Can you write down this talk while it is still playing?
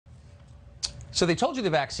So they told you the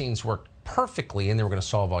vaccines worked perfectly and they were going to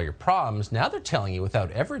solve all your problems. Now they're telling you,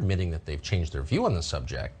 without ever admitting that they've changed their view on the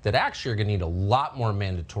subject, that actually you're going to need a lot more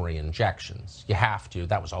mandatory injections. You have to.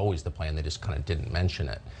 That was always the plan. They just kind of didn't mention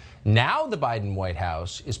it. Now the Biden White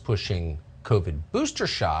House is pushing COVID booster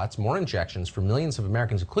shots, more injections for millions of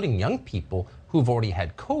Americans, including young people who've already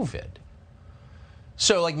had COVID.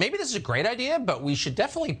 So, maybe this is a great idea, but we should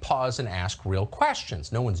definitely pause and ask real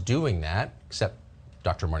questions. No one's doing that except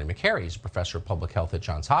Dr. Marty Makary. He's a professor of public health at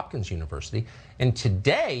Johns Hopkins University. And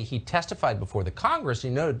today he testified before the Congress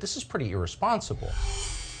and he noted this is pretty irresponsible.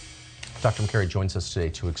 Dr. Makary joins us today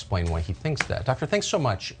to explain why he thinks that. Doctor, thanks so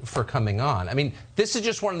much for coming on. I mean, this is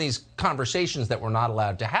just one of these conversations that we're not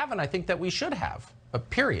allowed to have, and I think that we should have,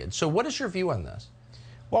 period. So what is your view on this?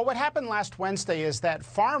 Well, what happened last Wednesday is that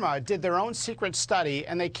pharma did their own secret study,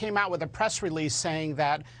 and they came out with a press release saying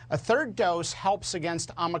that a third dose helps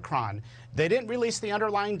against Omicron. They didn't release the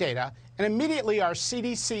underlying data, and immediately our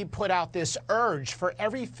CDC put out this urge for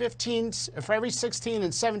every 16 and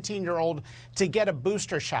 17-year-old to get a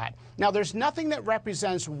booster shot. Now, there's nothing that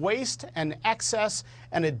represents waste and excess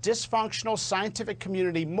and a dysfunctional scientific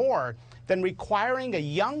community more than requiring a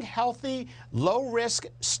young, healthy, low-risk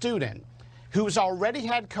student who's already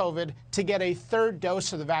had COVID to get a third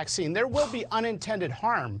dose of the vaccine. There will be unintended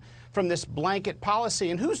harm from this blanket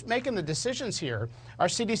policy. And who's making the decisions here? Our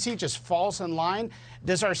CDC just falls in line.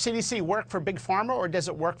 Does our CDC work for Big Pharma, or does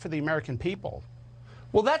it work for the American people?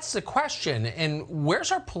 Well, that's the question. And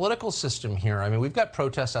where's our political system here? I mean, we've got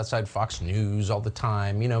protests outside Fox News all the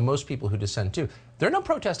time. You know, most people who dissent too. There are no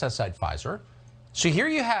protests outside Pfizer. So here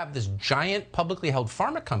you have this giant publicly held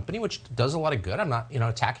pharma company, which does a lot of good. I'm not,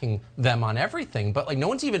 attacking them on everything, but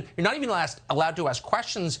you're not even allowed to ask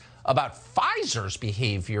questions about Pfizer's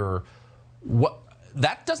behavior.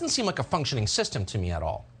 That doesn't seem like a functioning system to me at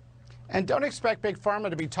all. And don't expect Big Pharma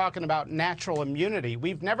to be talking about natural immunity.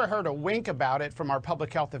 We've never heard a wink about it from our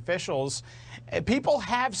public health officials. People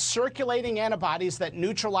have circulating antibodies that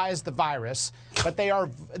neutralize the virus, but they are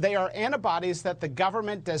antibodies that the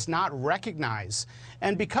government does not recognize.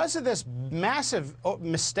 And because of this massive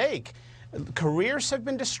mistake, careers have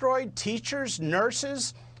been destroyed, teachers,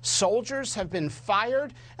 nurses, soldiers have been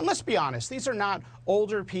fired. And let's be honest, these are not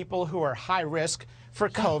older people who are high risk for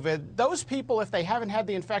COVID. Those people, if they haven't had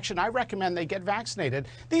the infection, I recommend they get vaccinated.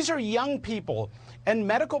 These are young people, and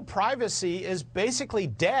medical privacy is basically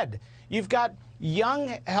dead. You've got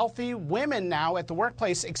young, healthy women now at the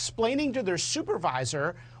workplace explaining to their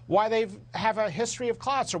supervisor why they have a history of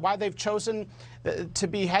clots, or why they've chosen to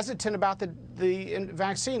be hesitant about the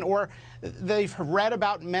vaccine, or they've read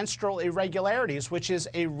about menstrual irregularities, which is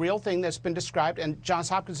a real thing that's been described, and Johns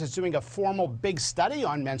Hopkins is doing a formal big study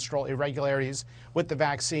on menstrual irregularities with the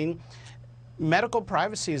vaccine. Medical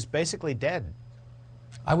privacy is basically dead.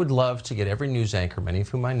 I would love to get every news anchor, many of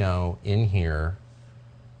whom I know, in here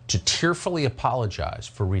to tearfully apologize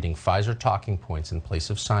for reading Pfizer talking points in place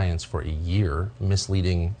of science for a year,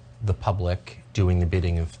 misleading the public, doing the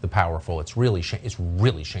bidding of the powerful. It's really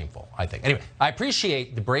shameful, I think. Anyway, I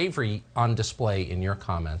appreciate the bravery on display in your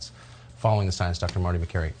comments following the science. Dr. Marty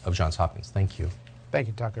Makary of Johns Hopkins. Thank you. Thank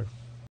you, Tucker.